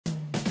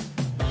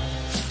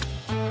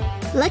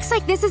Looks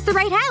like this is the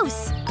right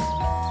house.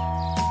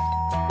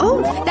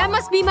 Oh, that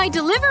must be my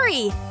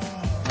delivery!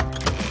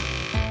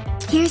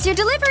 Here's your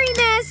delivery,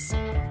 miss!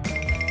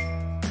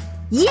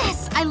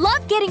 Yes! I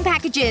love getting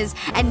packages!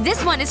 And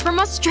this one is from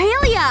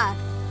Australia!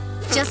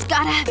 Just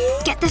gotta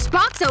get this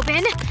box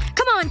open.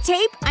 Come on,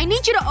 tape! I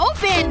need you to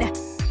open!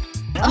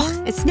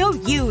 Ugh, it's no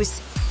use.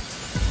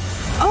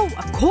 Oh,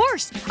 of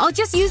course! I'll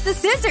just use the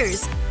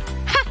scissors.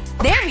 Ha!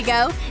 There we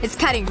go. It's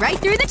cutting right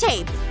through the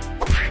tape.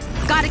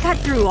 Gotta cut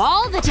through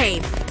all the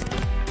tape.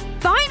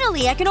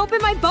 Finally, I can open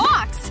my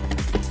box!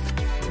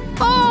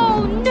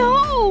 Oh,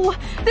 no!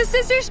 The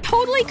scissors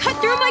totally cut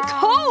through my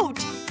coat!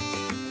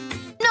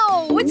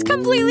 No, it's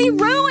completely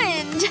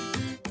ruined!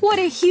 What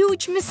a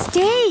huge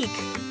mistake!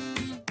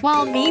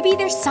 Well, maybe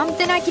there's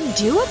something I can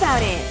do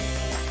about it.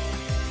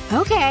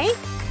 Okay.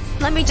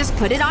 Let me just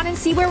put it on and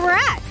see where we're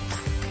at.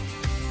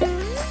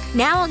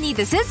 Now I'll need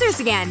the scissors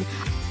again.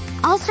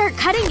 I'll start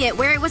cutting it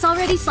where it was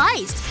already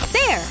sliced.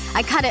 There!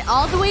 I cut it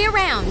all the way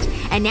around.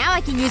 And now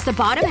I can use the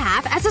bottom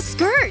half as a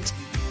skirt.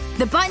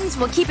 The buttons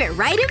will keep it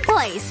right in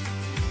place.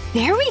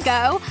 There we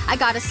go! I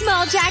got a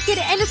small jacket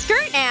and a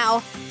skirt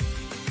now!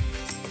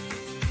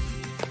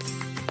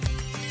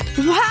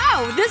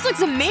 Wow! This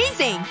looks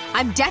amazing!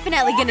 I'm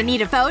definitely gonna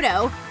need a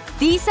photo.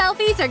 These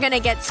selfies are gonna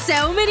get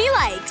so many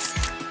likes.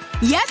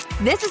 Yep,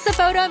 this is the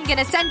photo I'm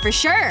gonna send for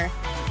sure.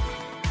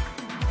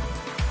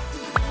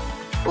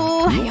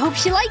 Oh, I hope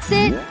she likes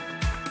it.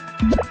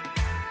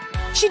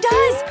 She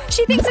does!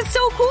 She thinks it's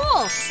so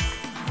cool!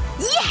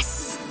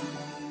 Yes!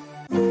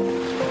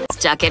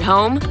 Stuck at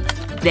home?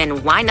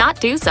 Then why not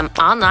do some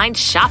online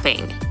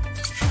shopping?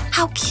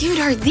 How cute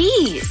are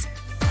these?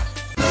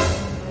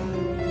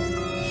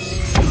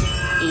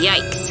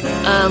 Yikes.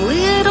 A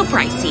little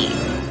pricey.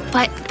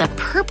 But the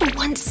purple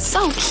one's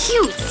so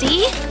cute,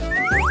 see?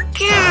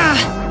 Gah.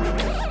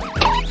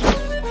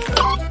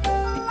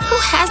 Who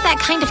has that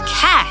kind of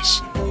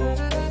cash?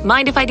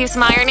 Mind if I do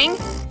some ironing?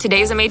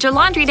 Today's a major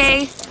laundry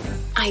day.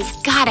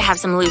 I've gotta have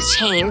some loose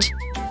change.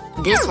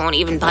 This won't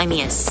even buy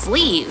me a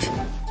sleeve.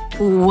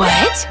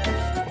 What?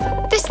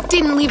 This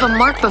didn't leave a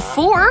mark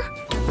before.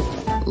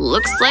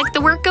 Looks like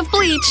the work of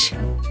bleach.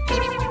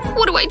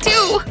 What do I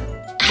do?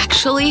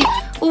 Actually,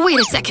 wait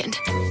a second.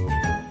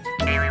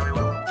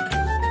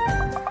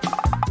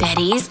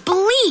 Betty's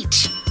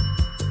bleach!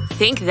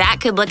 Think that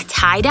could look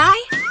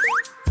tie-dye?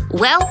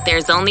 Well,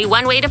 there's only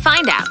one way to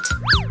find out.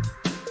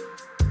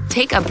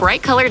 Take a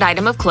bright-colored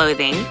item of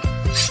clothing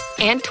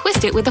and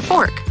twist it with a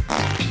fork.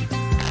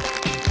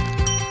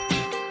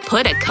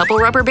 Put a couple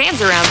rubber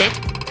bands around it,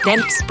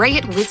 then spray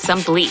it with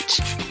some bleach.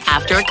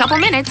 After a couple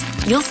minutes,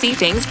 you'll see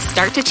things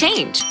start to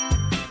change.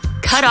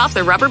 Cut off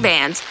the rubber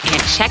bands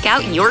and check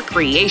out your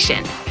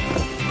creation.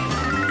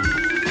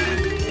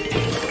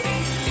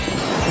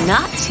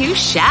 Not too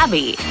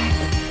shabby.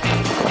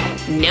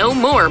 No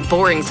more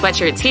boring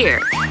sweatshirts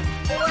here.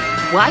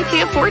 Why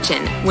pay a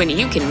fortune when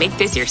you can make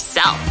this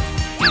yourself?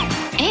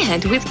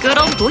 And with good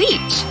old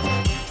bleach.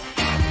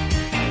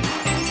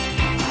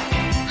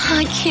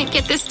 I can't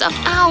get this stuff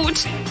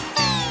out.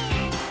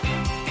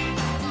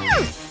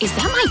 Is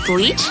that my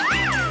bleach?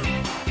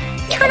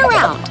 Turn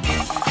around.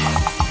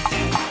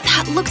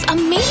 That looks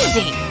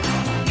amazing.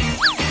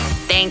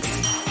 Thanks.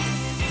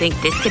 Think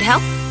this could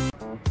help?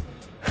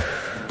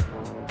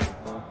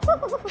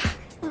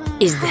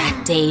 Is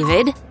that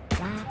David?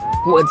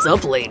 What's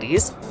up,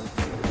 ladies?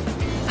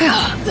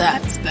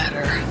 That's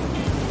better.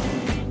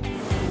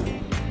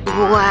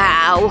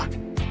 Wow.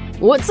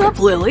 What's up,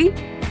 Lily?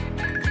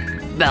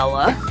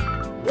 Bella?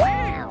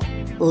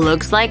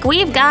 Looks like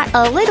we've got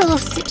a little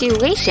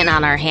situation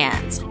on our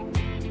hands.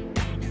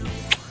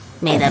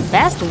 May the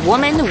best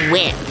woman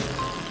win.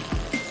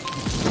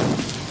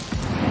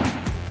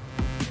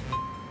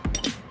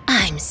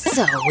 I'm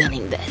so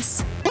winning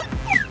this.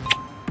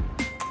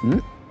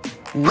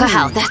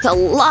 Wow, that's a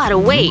lot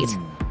of weight.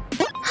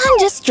 I'm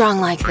just strong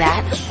like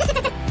that.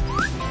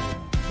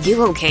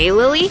 You okay,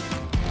 Lily?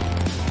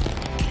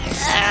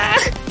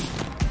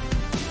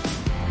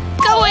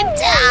 Going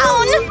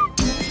down!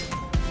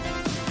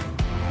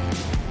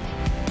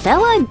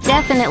 Bella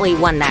definitely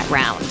won that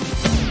round.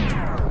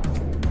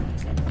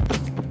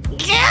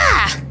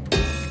 Yeah!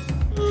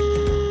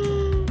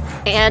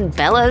 And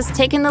Bella's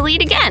taken the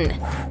lead again.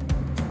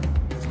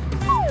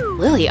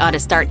 Lily ought to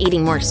start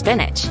eating more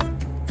spinach.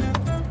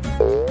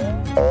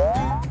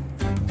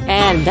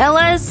 And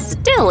Bella's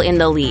still in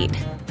the lead.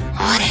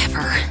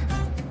 Whatever.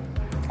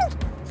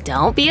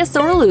 Don't be a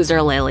sore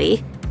loser,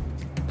 Lily.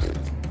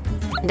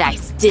 And I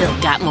still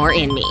got more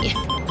in me.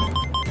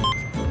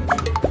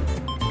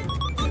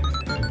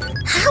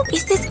 How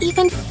is this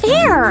even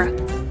fair?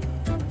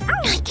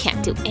 I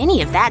can't do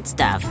any of that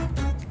stuff.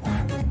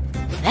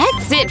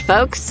 That's it,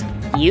 folks.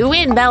 You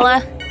win,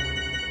 Bella.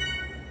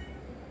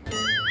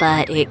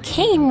 But it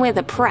came with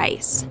a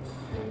price.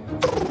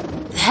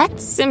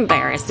 That's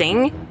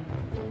embarrassing.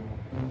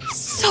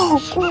 So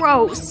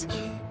gross.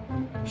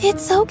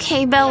 It's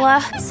okay,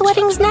 Bella.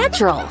 Sweating's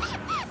natural.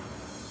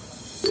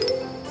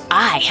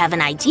 I have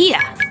an idea.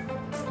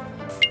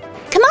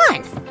 Come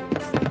on.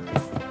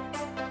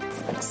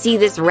 See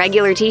this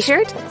regular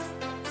t-shirt?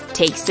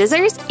 Take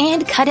scissors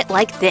and cut it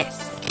like this.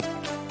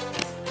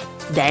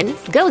 Then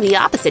go the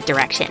opposite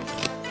direction.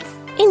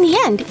 In the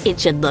end, it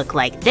should look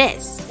like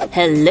this.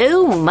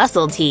 Hello,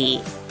 muscle tee.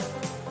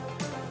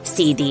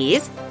 See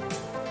these?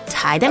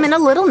 Tie them in a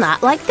little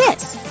knot like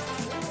this.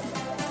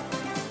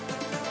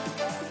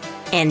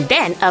 And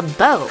then a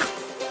bow.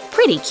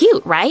 Pretty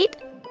cute, right?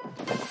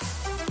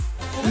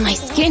 My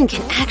skin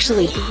can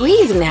actually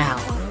breathe now.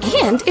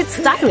 And it's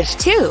stylish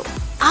too.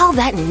 All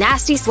that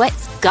nasty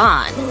sweat's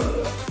gone.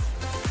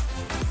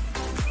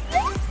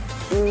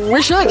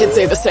 Wish I could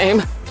say the same.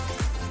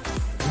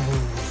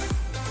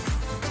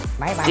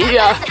 Bye-bye. See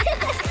ya.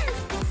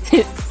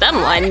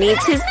 Someone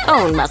needs his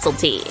own muscle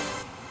tee.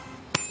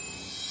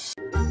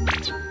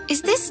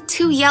 Is this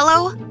too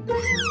yellow?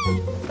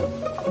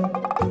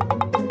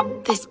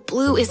 This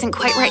blue isn't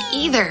quite right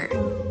either.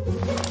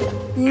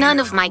 None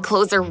of my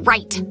clothes are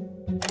right.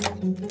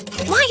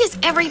 Why is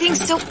everything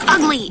so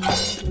ugly?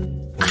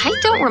 I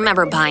don't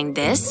remember buying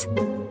this.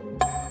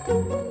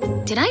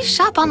 Did I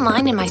shop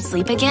online in my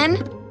sleep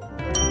again?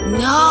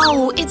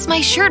 No, it's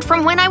my shirt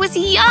from when I was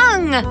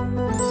young!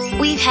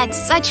 We've had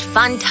such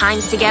fun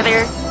times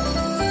together.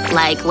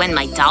 Like when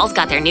my dolls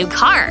got their new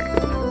car.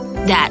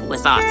 That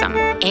was awesome.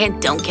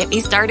 And don't get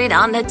me started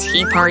on the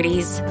tea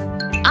parties.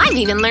 I've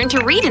even learned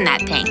to read in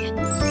that thing.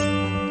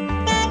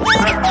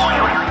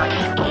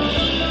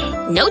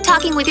 No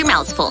talking with your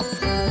mouths full.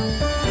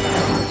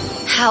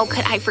 How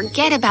could I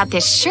forget about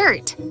this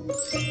shirt?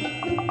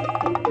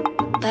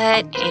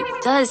 But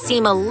it does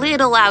seem a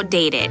little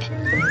outdated.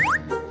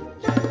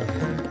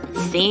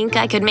 Think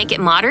I could make it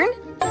modern?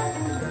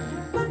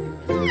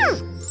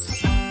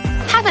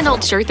 Have an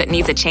old shirt that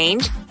needs a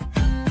change?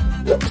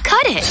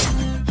 Cut it!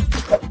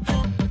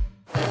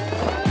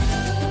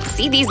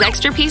 See these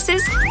extra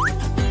pieces?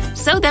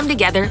 Sew them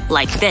together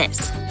like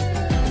this.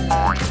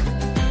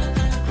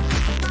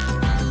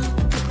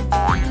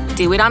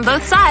 Do it on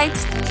both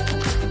sides.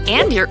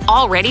 And you're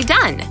already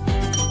done.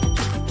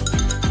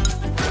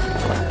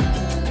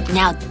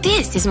 Now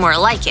this is more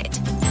like it.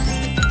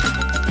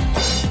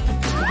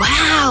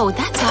 Wow,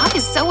 that top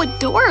is so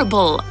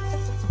adorable.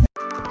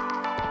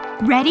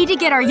 Ready to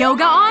get our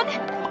yoga on?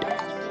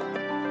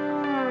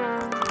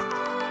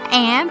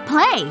 And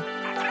play.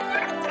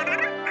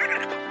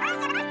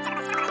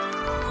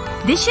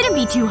 This shouldn't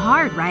be too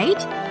hard, right?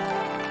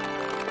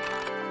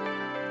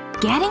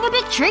 Getting a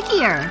bit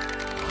trickier.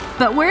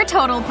 But we're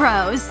total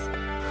pros.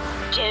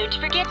 Don't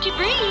forget to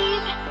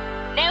breathe.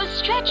 Now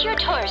stretch your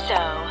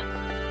torso.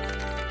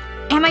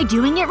 Am I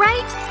doing it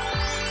right?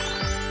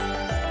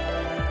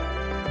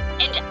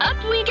 And up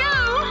we go!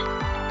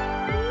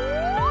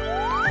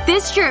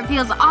 This shirt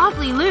feels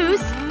awfully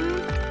loose.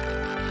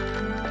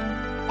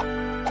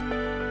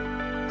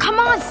 Come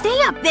on,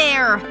 stay up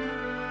there!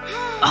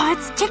 Oh,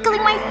 it's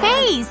tickling my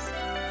face!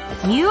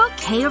 You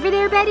okay over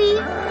there, Betty?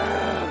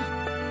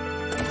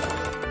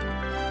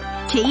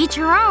 To each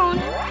her own.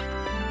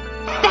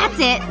 That's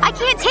it! I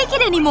can't take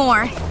it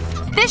anymore!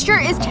 This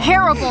shirt is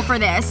terrible for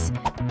this.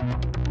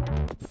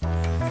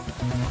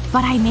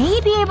 But I may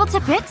be able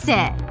to fix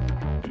it.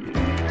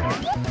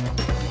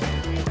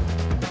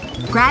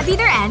 Grab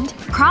either end,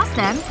 cross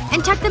them,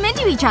 and tuck them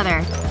into each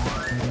other.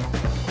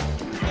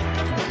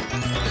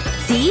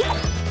 See?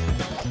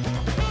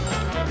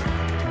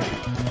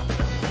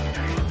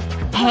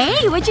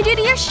 Hey, what'd you do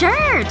to your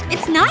shirt?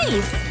 It's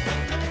nice!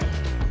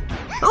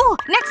 Ooh,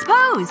 next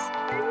pose!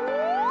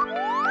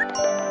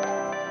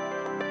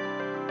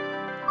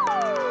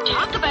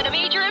 Talk about a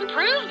major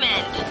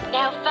improvement!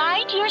 Now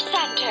find your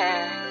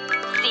center.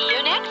 See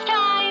you next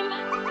time!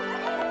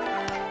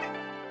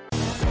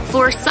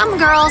 For some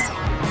girls,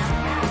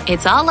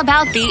 it's all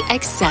about the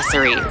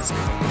accessories.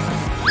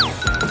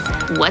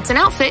 What's an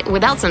outfit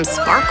without some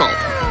sparkle?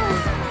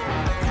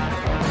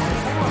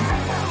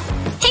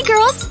 Hey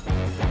girls!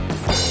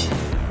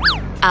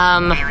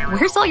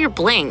 Where's all your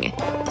bling?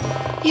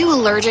 You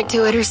allergic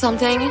to it or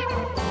something?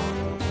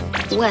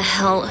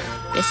 Well,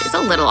 this is a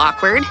little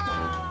awkward.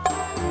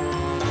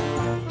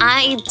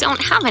 I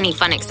don't have any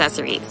fun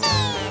accessories.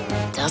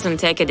 Doesn't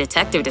take a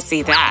detective to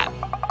see that.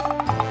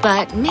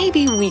 But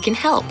maybe we can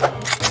help.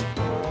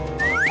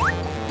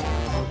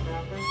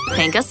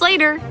 Thank us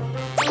later.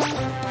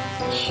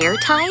 Hair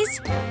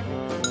ties?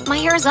 My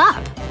hair's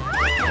up.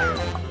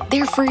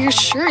 They're for your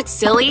shirt,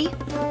 silly.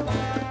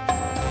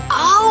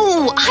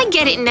 Oh, I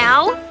get it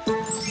now.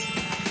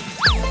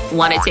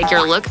 Want to take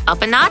your look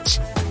up a notch?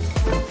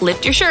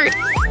 Lift your shirt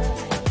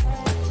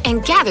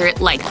and gather it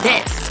like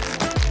this.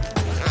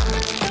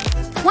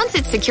 Once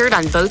it's secured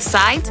on both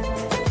sides,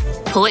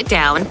 pull it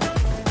down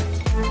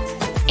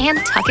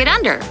and tuck it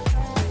under.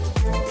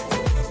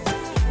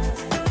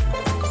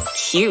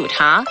 Cute,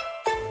 huh?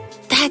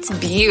 That's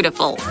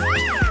beautiful.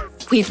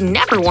 We've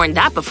never worn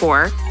that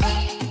before.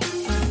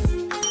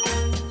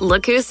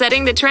 Look who's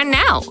setting the trend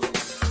now.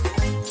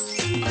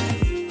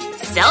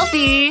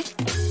 Selfie!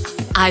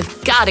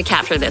 I've got to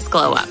capture this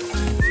glow up.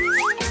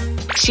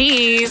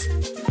 Cheese!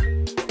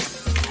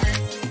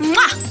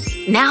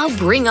 Mwah! Now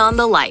bring on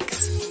the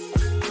likes.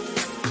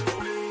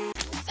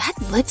 That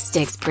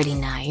lipstick's pretty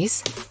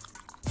nice.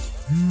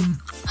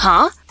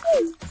 Huh?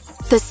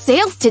 The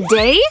sale's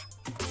today?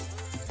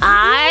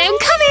 I'm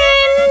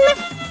coming!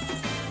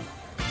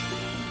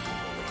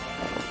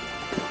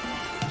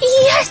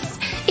 Yes!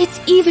 It's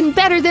even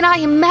better than I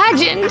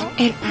imagined!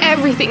 And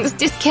everything's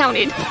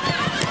discounted.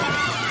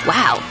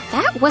 Wow,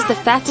 that was the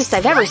fastest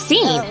I've ever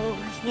seen.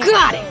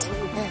 Got it!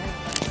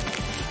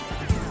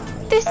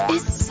 This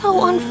is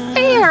so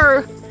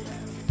unfair!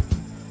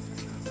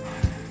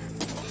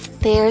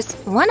 There's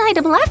one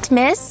item left,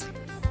 miss.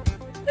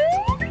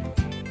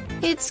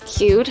 It's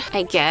cute,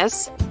 I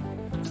guess.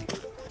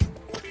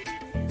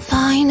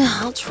 Fine,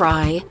 I'll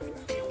try.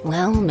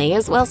 Well, may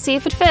as well see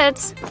if it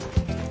fits.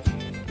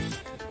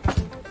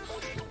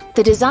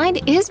 The design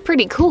is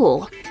pretty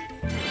cool.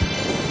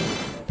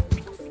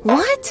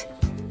 What?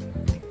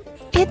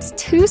 It's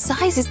 2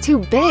 sizes too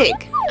big.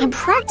 I'm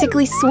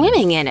practically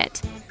swimming in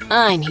it.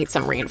 I need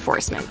some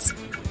reinforcements.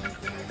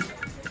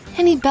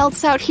 Any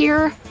belts out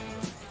here?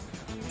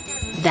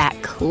 That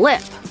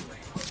clip.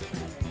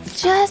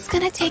 Just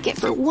gonna take it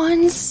for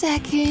 1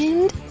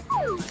 second.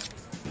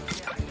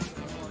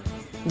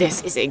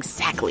 This is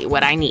exactly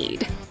what I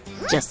need.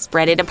 Just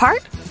spread it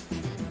apart,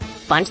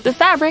 bunch the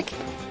fabric,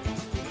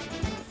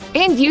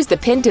 and use the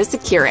pin to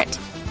secure it.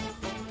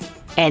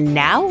 And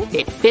now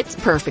it fits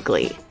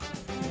perfectly.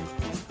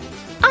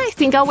 I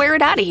think I'll wear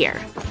it out of here.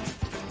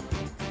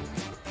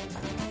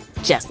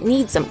 Just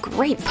need some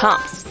great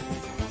pumps.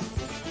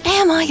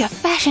 Am I a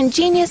fashion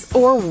genius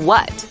or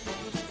what?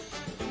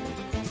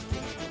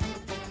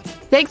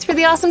 Thanks for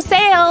the awesome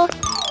sale!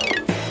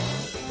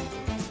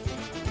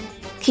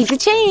 Keep the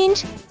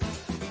change!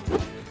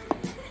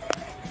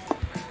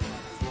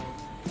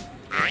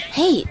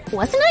 Hey,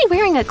 wasn't I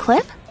wearing a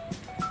clip?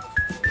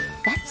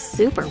 That's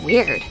super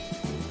weird.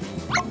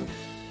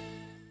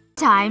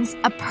 Sometimes,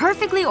 a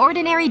perfectly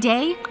ordinary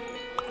day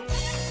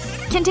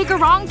can take a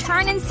wrong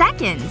turn in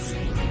seconds.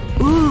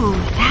 Ooh,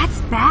 that's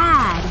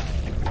bad.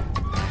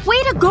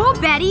 Way to go,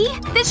 Betty!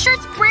 This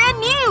shirt's brand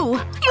new!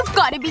 You've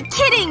gotta be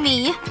kidding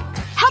me!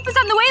 Help is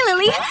on the way,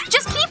 Lily!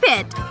 Just keep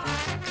it!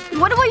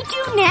 What do I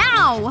do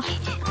now?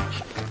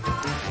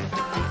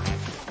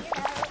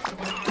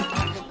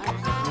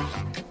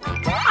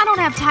 I don't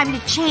have time to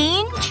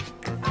change.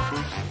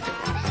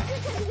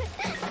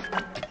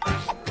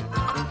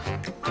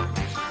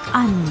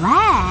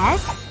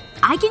 Unless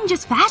I can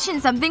just fashion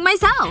something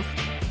myself.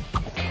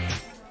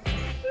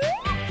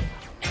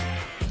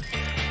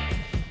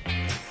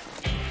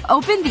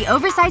 Open the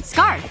oversized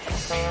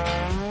scarf.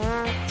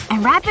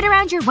 And wrap it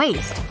around your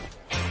waist.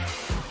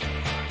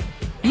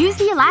 Use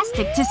the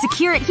elastic to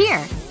secure it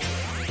here.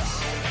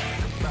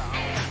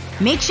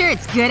 Make sure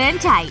it's good and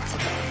tight.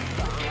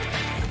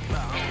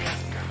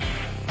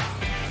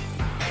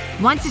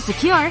 Once it's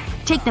secure,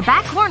 take the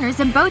back corners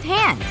in both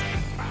hands.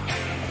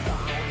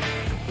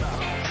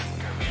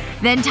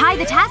 Then tie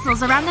the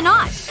tassels around the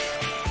knot.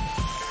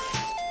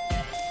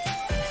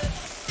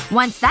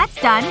 Once that's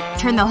done,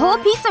 turn the whole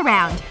piece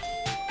around.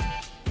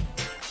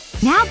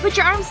 Now put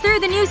your arms through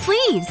the new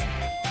sleeves.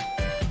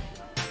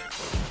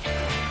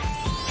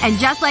 And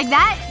just like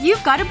that,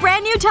 you've got a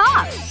brand new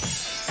top!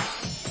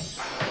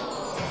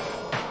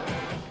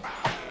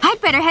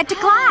 I'd better head to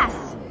class.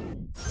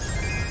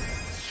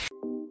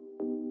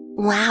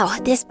 Wow,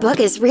 this book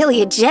is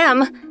really a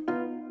gem.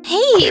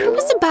 Hey, I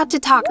was about to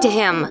talk to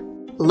him.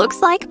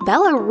 Looks like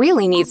Bella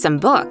really needs some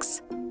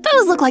books.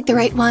 Those look like the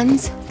right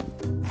ones.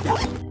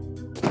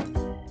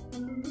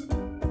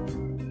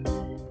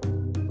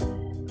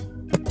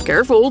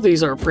 Careful,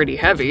 these are pretty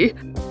heavy.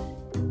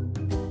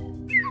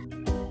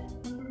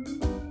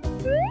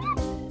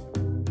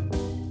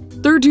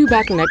 They're due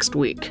back next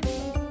week.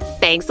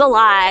 Thanks a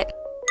lot.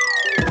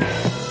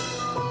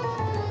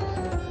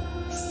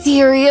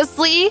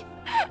 Seriously?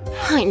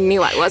 I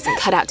knew I wasn't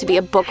cut out to be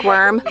a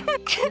bookworm.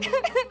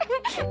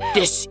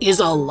 This is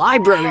a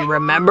library,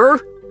 remember?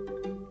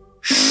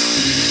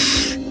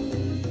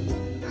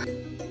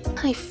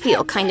 I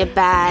feel kind of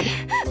bad.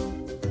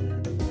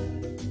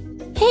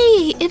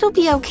 Hey, it'll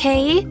be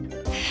okay.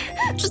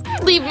 Just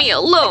leave me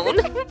alone.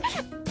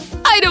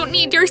 I don't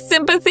need your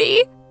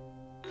sympathy.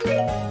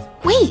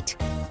 Wait!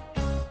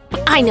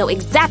 I know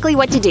exactly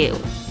what to do.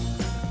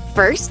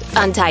 First,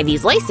 untie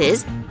these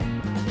laces.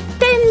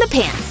 Then the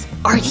pants.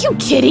 Are you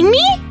kidding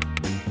me?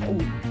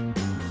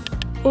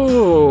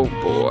 Oh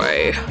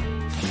boy.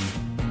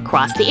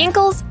 Cross the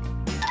ankles.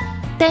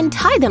 Then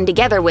tie them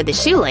together with a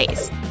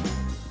shoelace.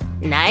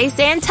 Nice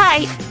and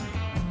tight.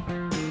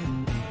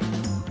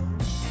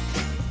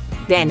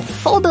 Then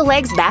fold the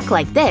legs back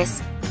like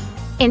this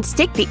and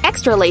stick the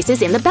extra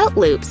laces in the belt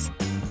loops.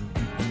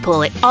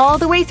 Pull it all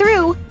the way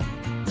through.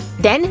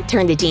 Then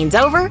turn the jeans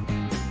over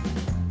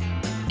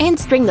and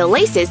string the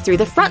laces through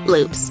the front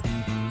loops.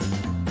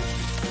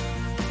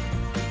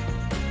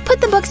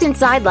 Put the books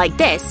inside like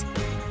this.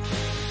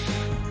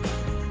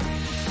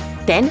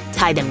 Then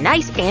tie them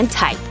nice and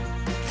tight.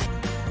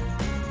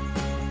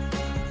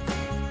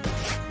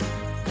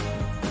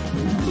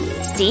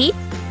 See?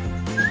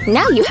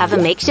 Now you have a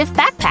makeshift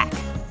backpack.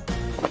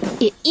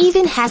 It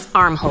even has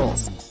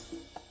armholes.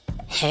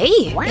 Hey,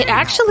 it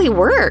actually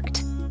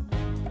worked.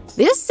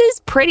 This is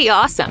pretty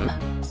awesome.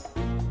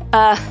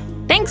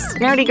 Thanks,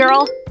 nerdy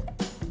girl.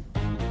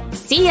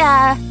 See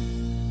ya!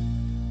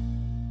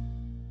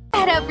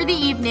 Head out for the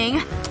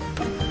evening.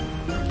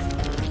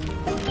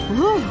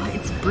 Ooh,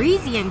 it's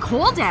breezy and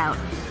cold out.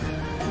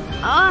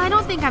 I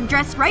don't think I'm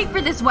dressed right for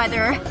this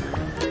weather.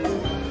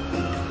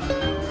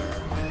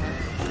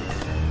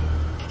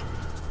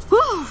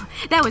 Whew,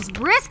 that was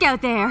brisk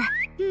out there.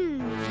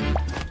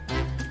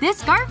 This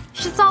scarf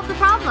should solve the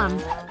problem.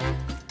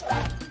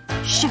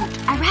 Shoot,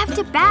 I wrapped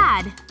it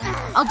bad.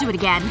 I'll do it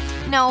again.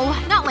 No,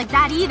 not like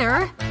that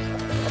either.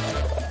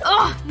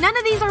 Ugh, none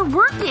of these are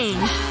working.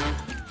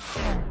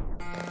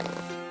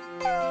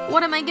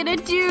 What am I gonna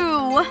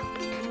do?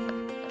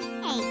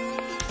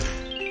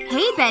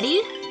 Hey,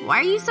 Betty. Why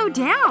are you so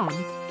down?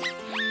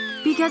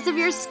 Because of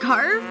your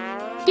scarf?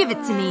 Give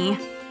it to me.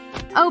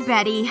 Oh,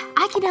 Betty.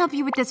 I can help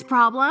you with this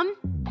problem.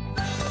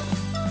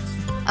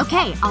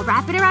 Okay, I'll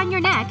wrap it around your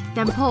neck,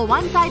 then pull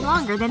one side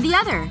longer than the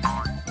other.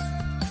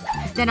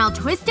 Then I'll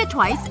twist it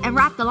twice and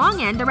wrap the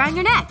long end around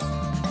your neck.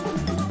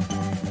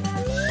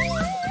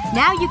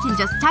 Now you can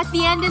just tuck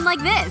the end in like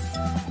this.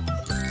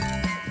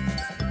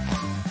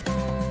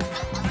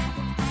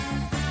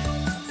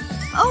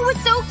 Oh,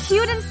 it's so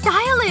cute and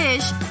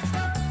stylish!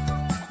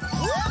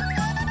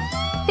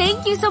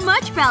 Thank you so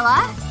much,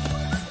 Bella.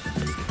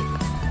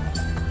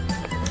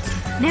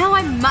 Now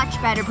I'm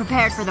much better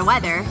prepared for the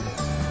weather.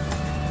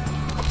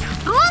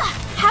 Ugh!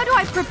 How do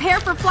I prepare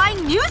for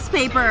flying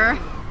newspaper?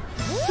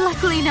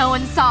 Luckily no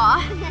one saw.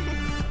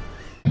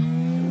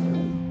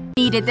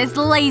 Needed this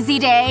lazy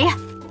day.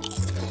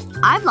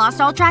 I've lost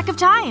all track of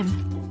time.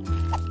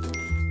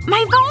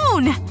 My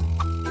phone!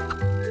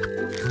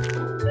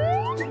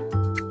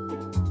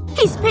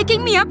 He's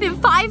picking me up in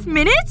 5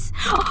 minutes?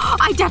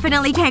 I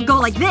definitely can't go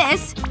like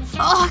this.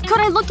 Ugh, could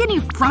I look any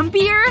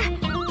frumpier?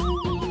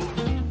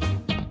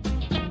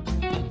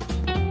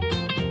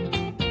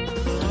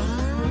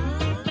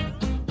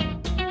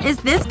 Is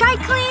this guy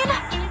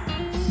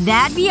clean?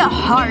 That'd be a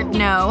hard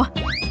no.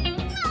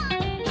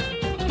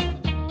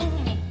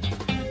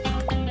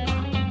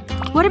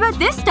 What about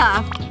this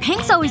stuff?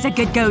 Pink's always a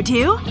good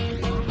go-to.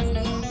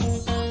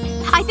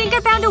 I think I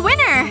found a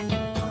winner!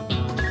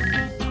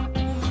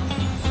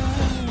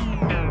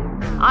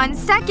 On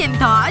second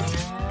thought,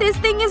 this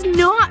thing is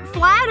not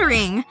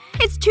flattering.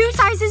 It's 2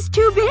 sizes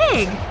too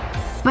big.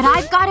 But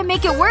I've gotta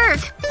make it work.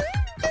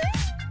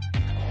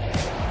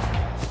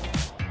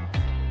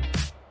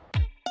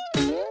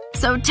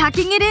 So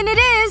tucking it in it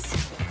is.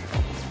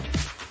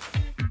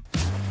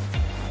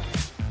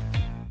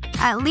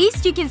 At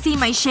least you can see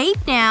my shape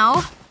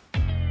now.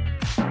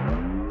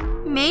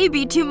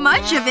 Maybe too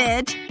much of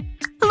it.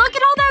 Look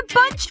at all that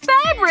bunched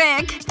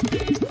fabric!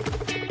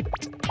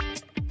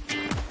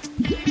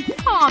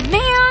 Aw,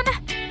 man.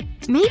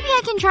 Maybe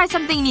I can try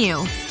something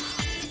new.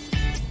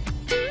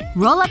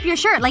 Roll up your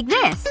shirt like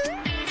this.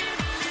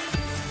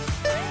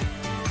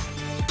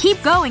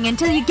 Keep going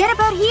until you get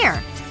about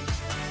here.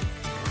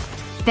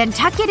 Then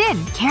tuck it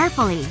in,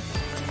 carefully.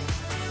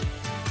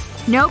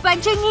 No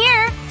bunching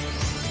here.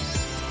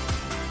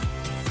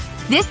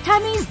 This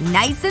tummy's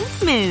nice and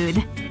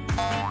smooth.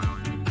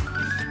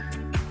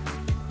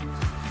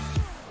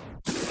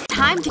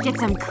 Time to get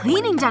some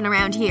cleaning done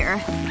around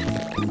here.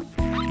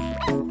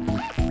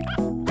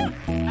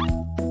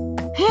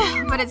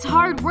 But it's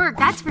hard work,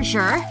 that's for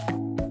sure.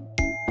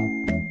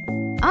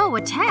 Oh,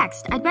 a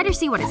text. I'd better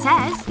see what it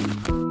says.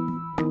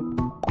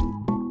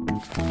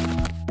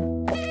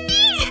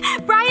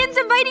 Brian's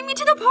inviting me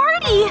to the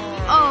party!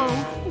 Oh,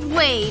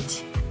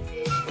 wait.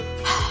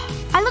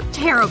 I look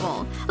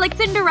terrible. Like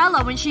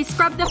Cinderella when she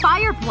scrubbed the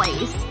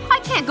fireplace. I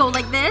can't go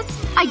like this.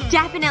 I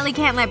definitely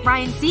can't let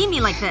Brian see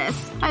me like this.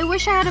 I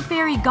wish I had a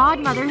fairy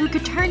godmother who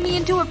could turn me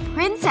into a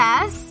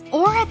princess.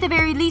 Or at the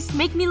very least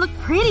make me look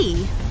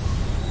pretty.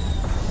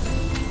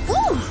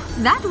 Ooh,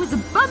 that was a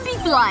bumpy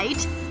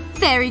flight.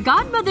 Fairy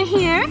godmother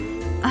here.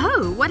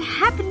 Oh, what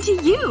happened to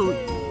you?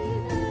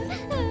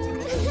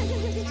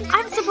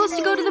 I'm supposed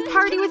to go to the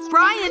party with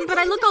Brian, but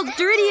I look all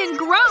dirty and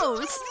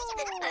gross.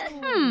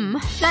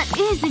 That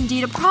is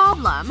indeed a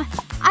problem.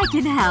 I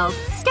can help.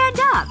 Stand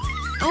up.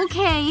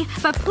 Okay,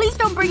 but please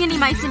don't bring any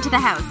mice into the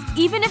house,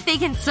 even if they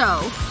can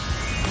sew.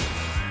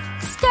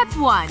 Step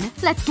 1.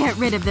 Let's get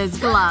rid of those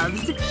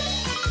gloves.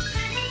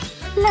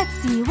 Let's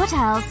see, what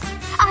else?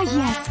 Ah,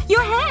 yes,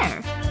 your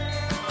hair.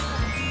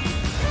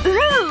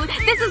 Ooh,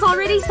 this is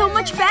already so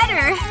much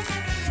better.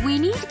 We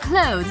need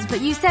clothes, but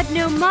you said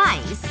no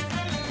mice.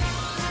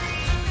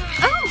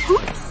 Oh,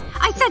 oops.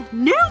 I said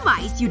no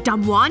mice, you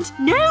dumb wand.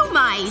 No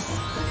mice.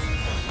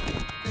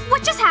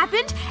 What just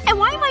happened? And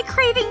why am I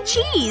craving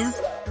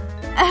cheese?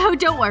 Oh,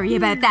 don't worry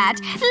about that.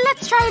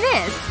 Let's try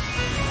this.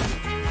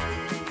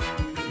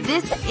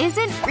 This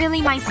isn't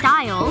really my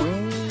style.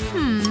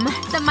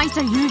 The mice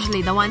are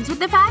usually the ones with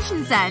the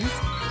fashion sense.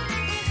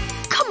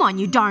 Come on,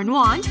 you darn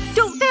wand.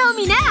 Don't fail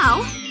me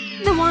now.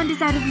 The wand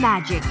is out of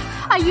magic.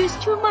 I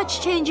used too much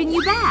changing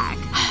you back.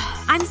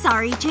 I'm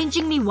sorry,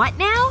 changing me what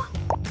now?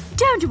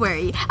 Don't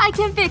worry. I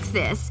can fix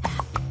this.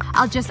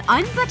 I'll just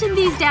unbutton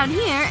these down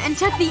here and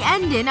tuck the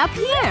end in up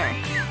here.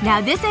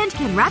 Now this end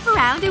can wrap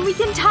around and we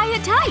can tie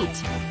it tight.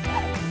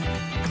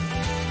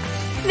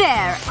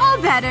 There.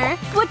 All better.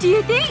 What do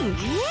you think?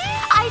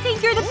 I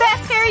think you're the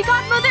best fairy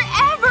godmother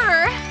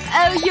ever!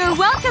 Oh, you're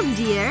welcome,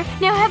 dear.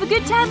 Now have a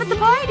good time at the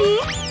party.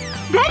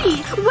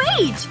 Betty!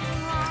 Wait!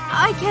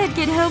 I can't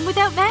get home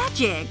without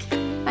magic.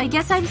 I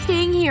guess I'm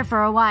staying here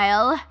for a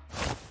while.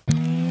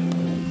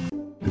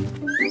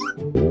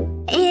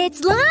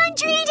 It's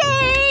laundry day!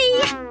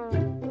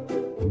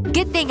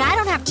 Good thing I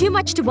don't have too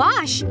much to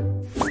wash.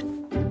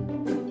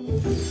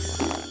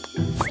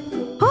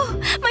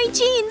 Oh, my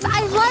jeans!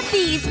 I love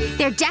these!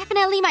 They're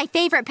definitely my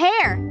favorite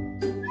pair.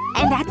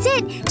 And that's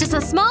it. Just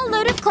a small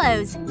load of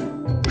clothes.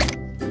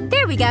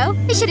 There we go.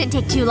 It shouldn't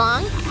take too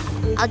long.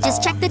 I'll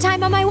just check the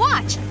time on my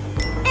watch.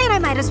 And I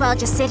might as well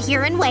just sit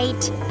here and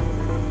wait.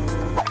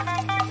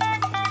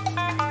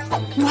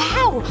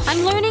 Wow!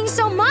 I'm learning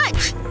so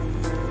much!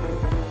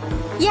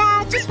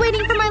 Yeah, just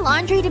waiting for my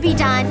laundry to be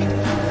done.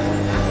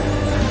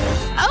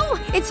 Oh!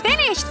 It's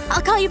finished!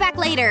 I'll call you back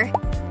later.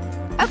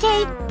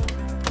 Okay.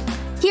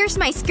 Here's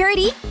my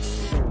skirty.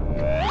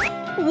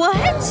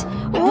 What?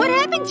 What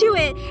happened to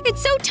it?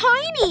 It's so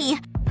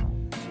tiny!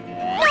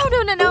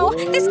 No.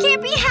 This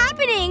can't be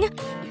happening!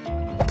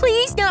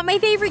 Please, not my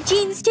favorite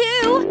jeans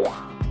too!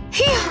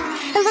 Phew.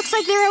 It looks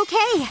like they're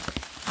okay.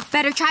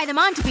 Better try them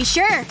on to be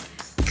sure.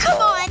 Come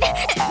on!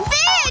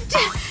 Fit!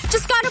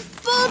 Just gotta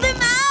pull them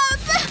up!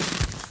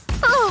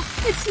 Oh,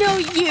 it's no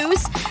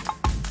use.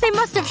 They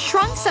must have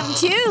shrunk some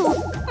too.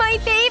 My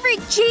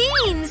favorite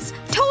jeans!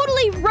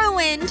 Totally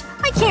ruined.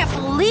 I can't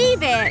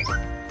believe it.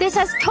 This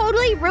has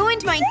totally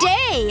ruined my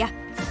day.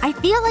 I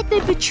feel like they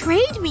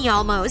betrayed me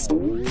almost.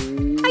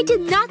 I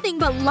did nothing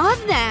but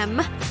love them.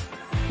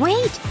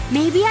 Wait,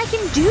 maybe I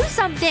can do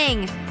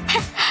something.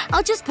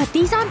 I'll just put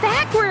these on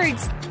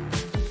backwards.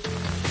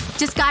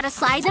 Just gotta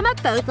slide them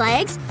up both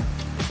legs.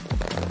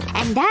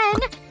 And then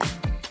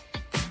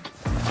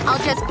I'll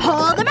just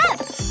pull them up.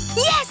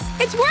 Yes!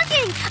 It's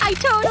working! I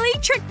totally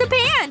tricked the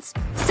pants!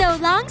 So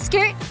long,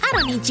 skirt. I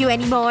don't need you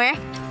anymore.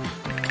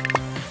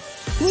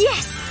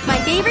 Yes! My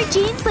favorite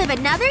jeans live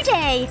another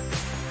day.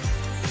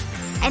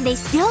 And they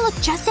still look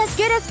just as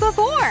good as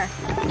before.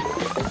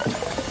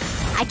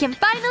 I can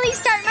finally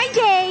start my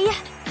day.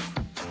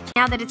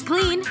 Now that it's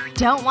clean,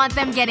 don't want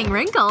them getting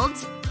wrinkled.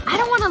 I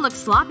don't want to look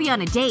sloppy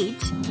on a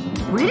date.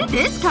 Where did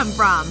this come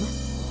from?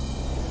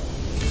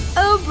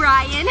 Oh,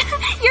 Brian.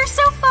 You're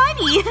so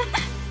funny.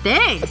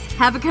 Thanks.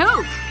 Have a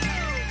Coke.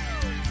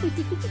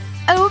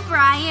 Oh,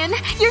 Brian.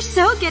 You're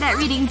so good at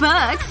reading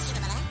books.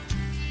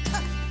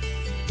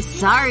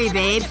 Sorry,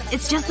 babe.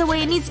 It's just the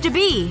way it needs to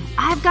be.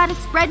 I've gotta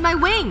spread my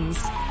wings.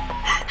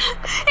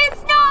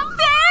 It's not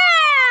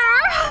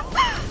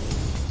fair!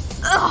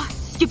 Ugh.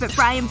 Stupid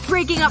Brian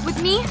breaking up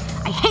with me.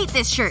 I hate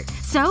this shirt.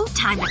 So,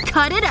 time to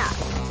cut it up.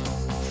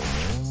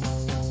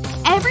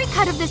 Every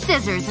cut of the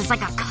scissors is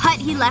like a cut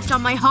he left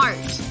on my heart.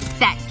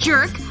 That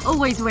jerk,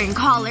 always wearing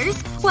collars.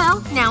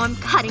 Well, now I'm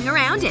cutting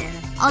around it.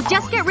 I'll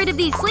just get rid of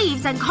these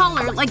sleeves and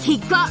collar like he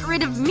got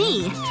rid of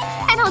me.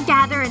 And I'll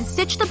gather and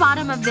stitch the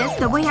bottom of this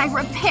the way I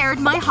repaired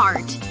my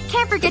heart.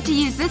 Can't forget to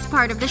use this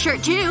part of the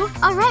shirt too.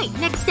 Alright,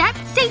 next step,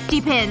 safety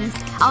pins.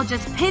 I'll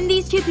just pin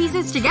these two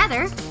pieces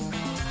together.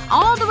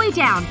 All the way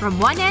down from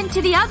one end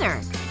to the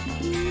other.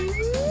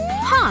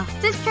 Huh,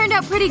 this turned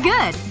out pretty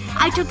good.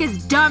 I took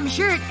his dumb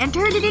shirt and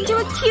turned it into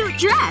a cute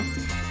dress.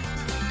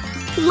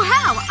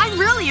 Wow, I'm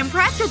really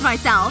impressed with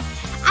myself.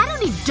 I don't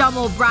need dumb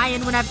old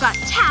Brian when I've got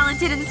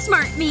talented and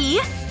smart me.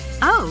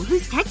 Oh,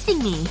 who's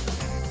texting me?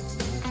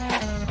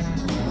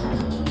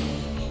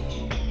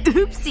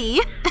 Oopsie.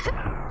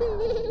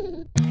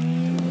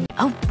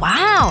 Oh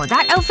wow,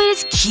 that outfit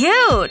is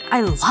cute.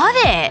 I love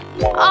it.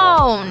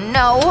 Oh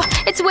no.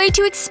 It's way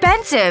too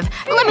expensive.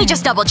 Let me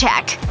just double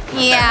check.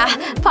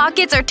 Yeah,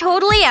 pockets are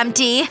totally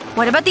empty.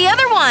 What about the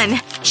other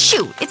one?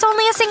 Shoot, it's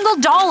only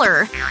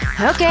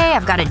 $1. Okay,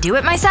 I've gotta do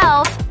it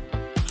myself.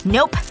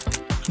 Nope.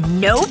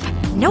 Nope.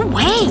 No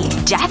way.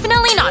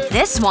 Definitely not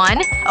this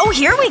one. Oh,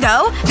 here we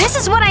go. This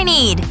is what I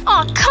need.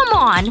 Aw, come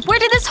on. Where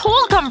did this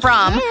hole come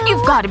from?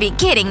 You've gotta be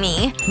kidding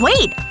me.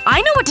 Wait.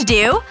 I know what to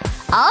do.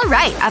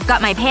 Alright, I've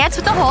got my pants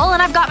with the hole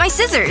and I've got my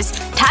scissors.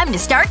 Time to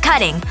start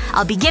cutting.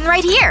 I'll begin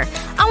right here.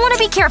 I want to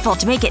be careful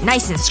to make it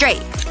nice and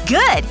straight.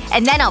 Good.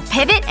 And then I'll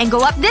pivot and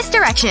go up this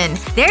direction.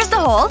 There's the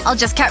hole. I'll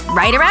just cut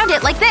right around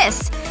it like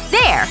this.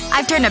 There!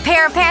 I've turned a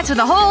pair of pants with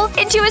a hole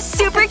into a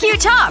super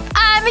cute top.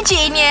 I'm a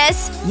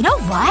genius! You know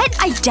what?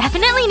 I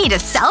definitely need a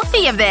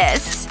selfie of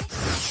this.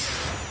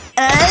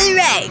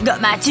 Alright, got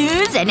my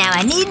tools and now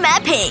I need my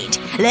paint.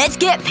 Let's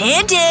get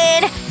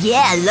painted!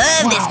 Yeah, I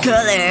love this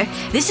color.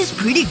 This is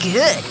pretty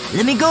good.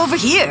 Let me go over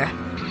here.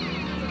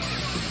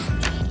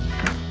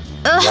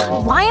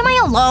 Ugh, why am I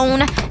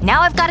alone?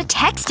 Now I've gotta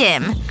text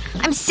him.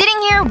 I'm sitting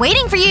here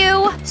waiting for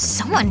you.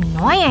 So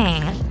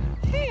annoying.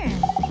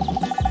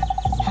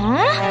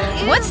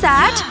 Huh? What's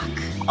that?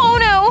 Oh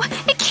no!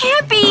 It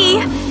can't be!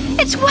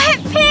 It's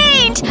wet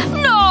paint!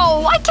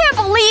 No! I can't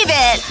believe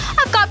it!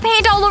 I've got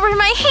paint all over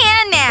my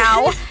hand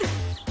now!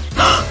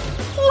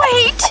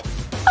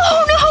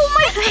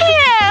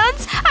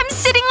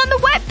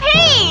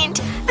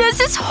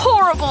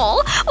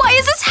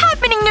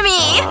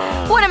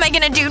 What am I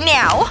gonna do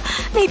now?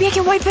 Maybe I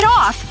can wipe it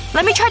off.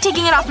 Let me try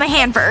taking it off my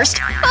hand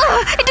first.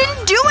 Ugh, it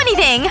didn't do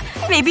anything!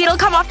 Maybe it'll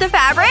come off the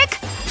fabric?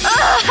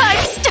 Ugh,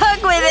 I'm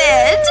stuck with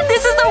it!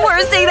 This is the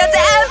worst thing that's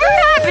ever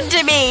happened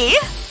to me!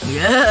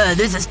 Yeah,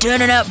 this is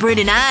turning out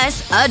pretty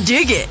nice. I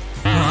dig it.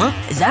 Huh?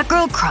 Is that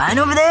girl crying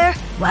over there?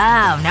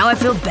 Wow, now I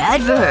feel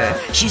bad for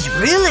her. She's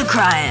really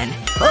crying.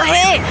 Oh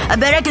hey, I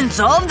bet I can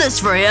solve this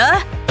for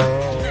ya.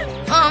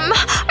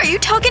 Are you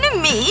talking to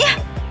me?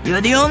 You're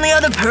the only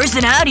other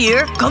person out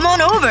here. Come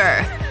on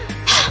over.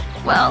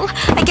 Well,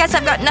 I guess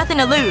I've got nothing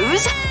to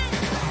lose.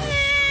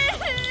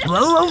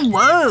 Whoa, whoa,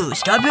 whoa.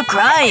 Stop your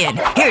crying.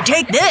 Here,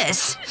 take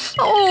this.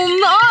 Oh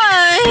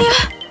my.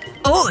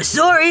 Oh,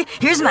 sorry.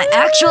 Here's my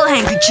actual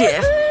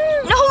handkerchief.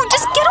 No,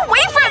 just get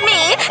away from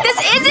me! This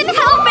isn't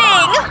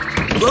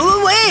helping!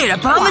 Whoa, wait! I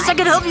promise I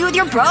can help you with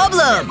your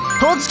problem!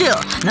 Hold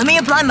still. Let me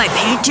apply my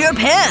paint to your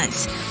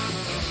pants.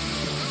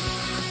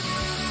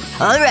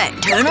 Alright,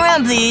 turn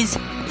around please.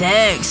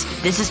 Thanks.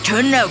 This is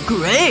turning out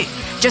great.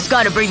 Just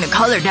gotta bring the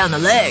color down the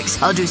legs.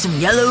 I'll do some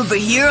yellow over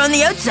here on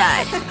the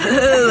outside.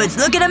 Oh, it's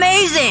looking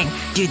amazing!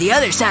 Do the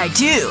other side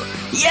too.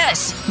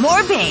 Yes!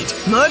 More paint!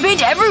 More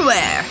paint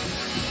everywhere!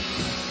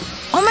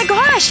 Oh my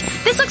gosh!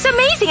 This looks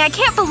amazing! I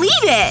can't believe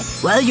it!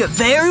 Well, you're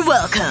very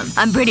welcome.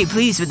 I'm pretty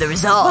pleased with the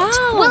result.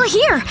 Wow. Well,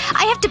 here!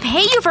 I have to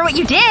pay you for what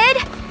you did!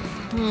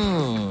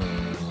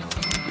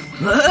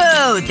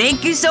 Whoa,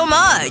 thank you so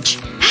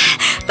much!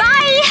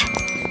 Bye!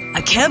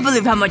 I can't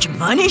believe how much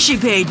money she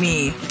paid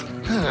me.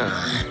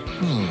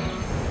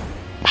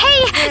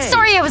 Hey!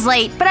 Sorry I was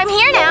late, but I'm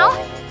here now.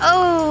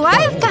 Oh,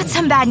 I've got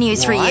some bad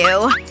news for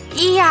you.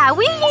 Yeah,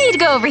 we need to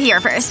go over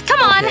here first. Come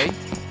on. Okay.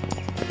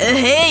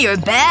 Hey, you're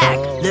back.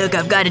 Look,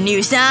 I've got a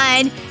new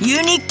sign.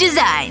 Unique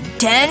design.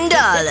 $10.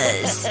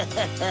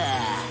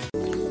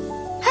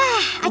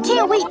 I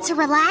can't wait to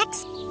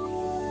relax.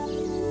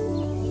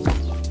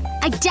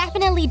 I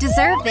definitely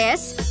deserve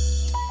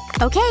this.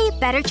 Okay,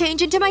 better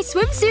change into my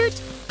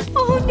swimsuit.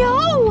 Oh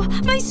no!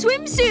 My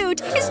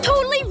swimsuit is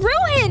totally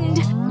ruined!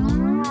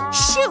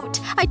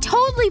 Shoot! I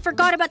totally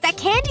forgot about that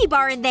candy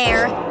bar in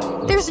there.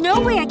 There's no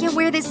way I can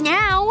wear this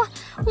now.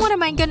 What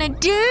am I gonna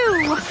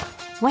do?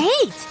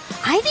 Wait!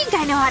 I think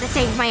I know how to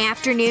save my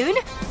afternoon.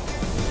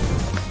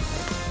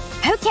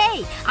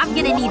 Okay, I'm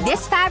gonna need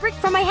this fabric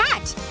for my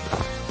hat.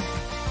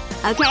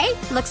 Okay,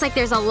 looks like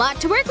there's a lot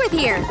to work with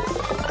here.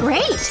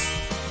 Great!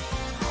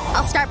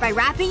 I'll start by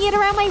wrapping it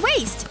around my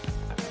waist.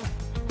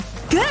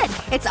 Good!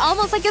 It's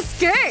almost like a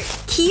skirt!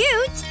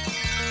 Cute!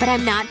 But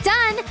I'm not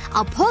done.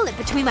 I'll pull it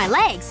between my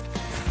legs.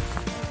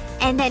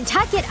 And then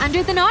tuck it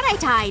under the knot I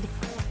tied.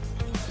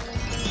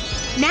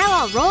 Now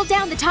I'll roll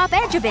down the top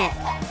edge a bit.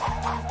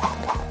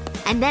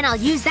 And then I'll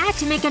use that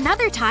to make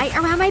another tie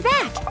around my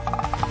back.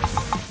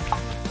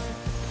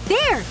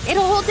 There!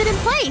 It'll hold it in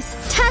place!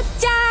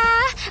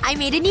 Ta-da! I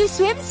made a new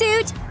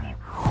swimsuit!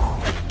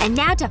 And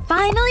now to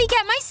finally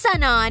get my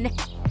sun on.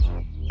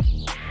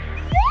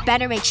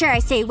 Better make sure I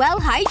stay well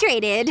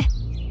hydrated.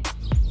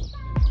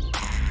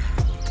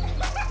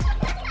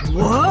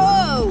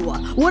 Whoa!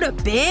 What a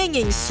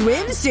banging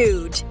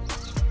swimsuit!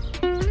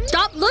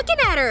 Stop looking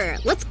at her!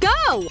 Let's go!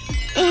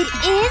 It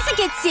is a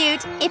good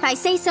suit, if I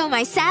say so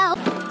myself.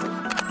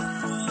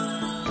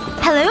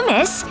 Hello,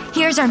 miss.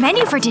 Here's our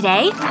menu for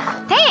today.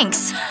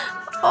 Thanks!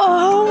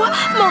 Oh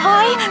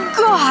my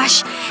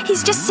gosh!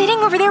 He's just sitting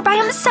over there by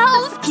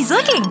himself! He's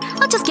looking!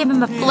 I'll just give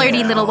him a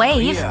flirty little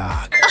wave.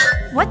 Ugh,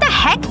 what the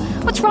heck?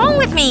 What's wrong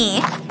with me?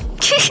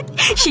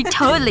 She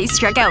totally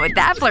struck out with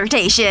that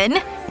flirtation.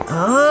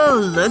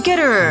 Oh, look at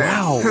her.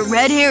 Wow. Her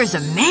red hair is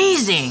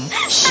amazing.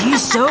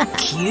 She's so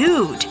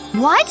cute.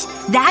 What?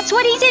 That's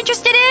what he's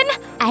interested in?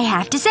 I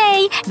have to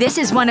say, this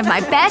is one of my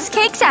best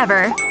cakes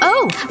ever.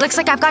 Oh, looks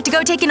like I've got to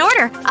go take an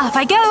order. Off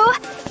I go.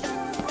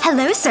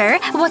 Hello, sir.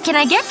 What can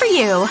I get for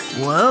you?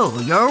 Whoa,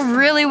 you're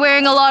really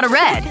wearing a lot of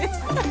red.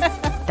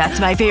 That's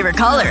my favorite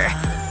color.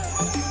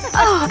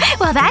 Oh,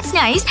 well that's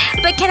nice.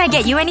 But can I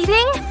get you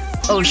anything?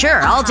 Oh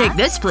sure, I'll take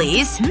this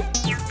please.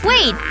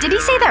 Wait, did he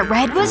say that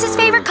red was his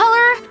favorite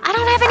color? I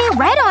don't have any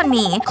red on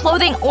me.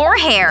 Clothing or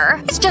hair.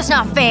 It's just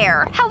not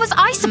fair. How was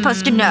I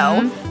supposed to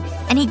know?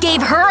 And he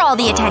gave her all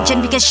the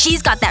attention because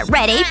she's got that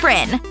red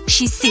apron.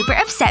 She's super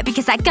upset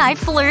because that guy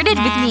flirted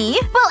with me.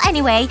 Well,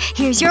 anyway,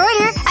 here's your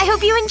order. I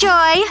hope you enjoy.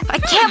 I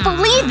can't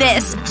believe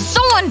this.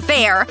 So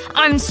unfair.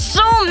 I'm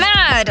so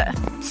mad.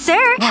 Sir,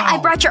 I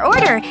brought your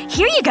order.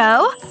 Here you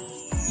go.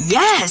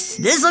 Yes!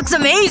 This looks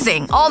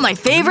amazing! All my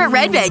favorite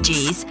red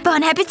veggies.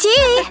 Bon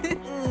appetit!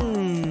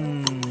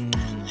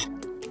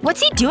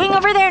 What's he doing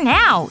over there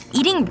now?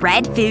 Eating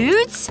red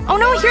foods? Oh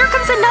no, here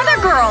comes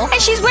another girl!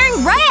 And she's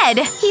wearing red!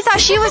 He thought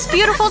she was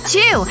beautiful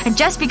too. And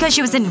just because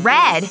she was in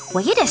red.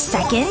 Wait a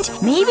second.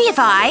 Maybe if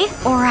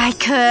or I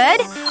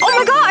could… Oh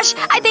my gosh!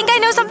 I think I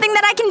know something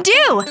that I can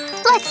do!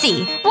 Let's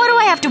see. What do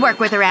I have to work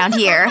with around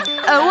here?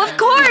 Oh, of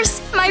course!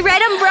 My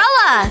red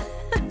umbrella!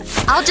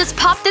 I'll just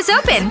pop this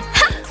open.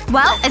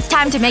 Well, it's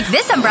time to make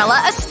this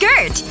umbrella a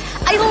skirt.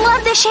 I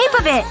love the shape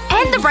of it.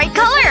 And the bright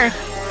color.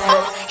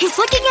 Oh, he's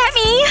looking at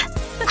me.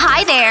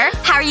 Hi there.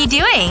 How are are you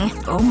doing?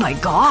 Oh my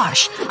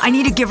gosh. I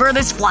need to give her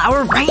this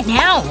flower right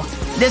now.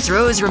 This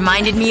rose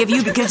reminded me of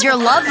you because you're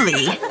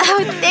lovely.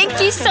 Oh, thank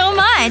you so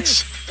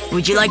much.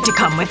 Would you like to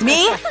come with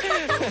me?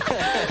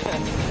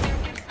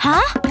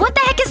 Huh? What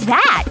the heck is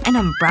that? An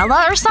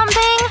umbrella or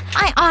something?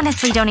 I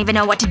honestly don't even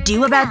know what to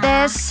do about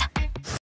this.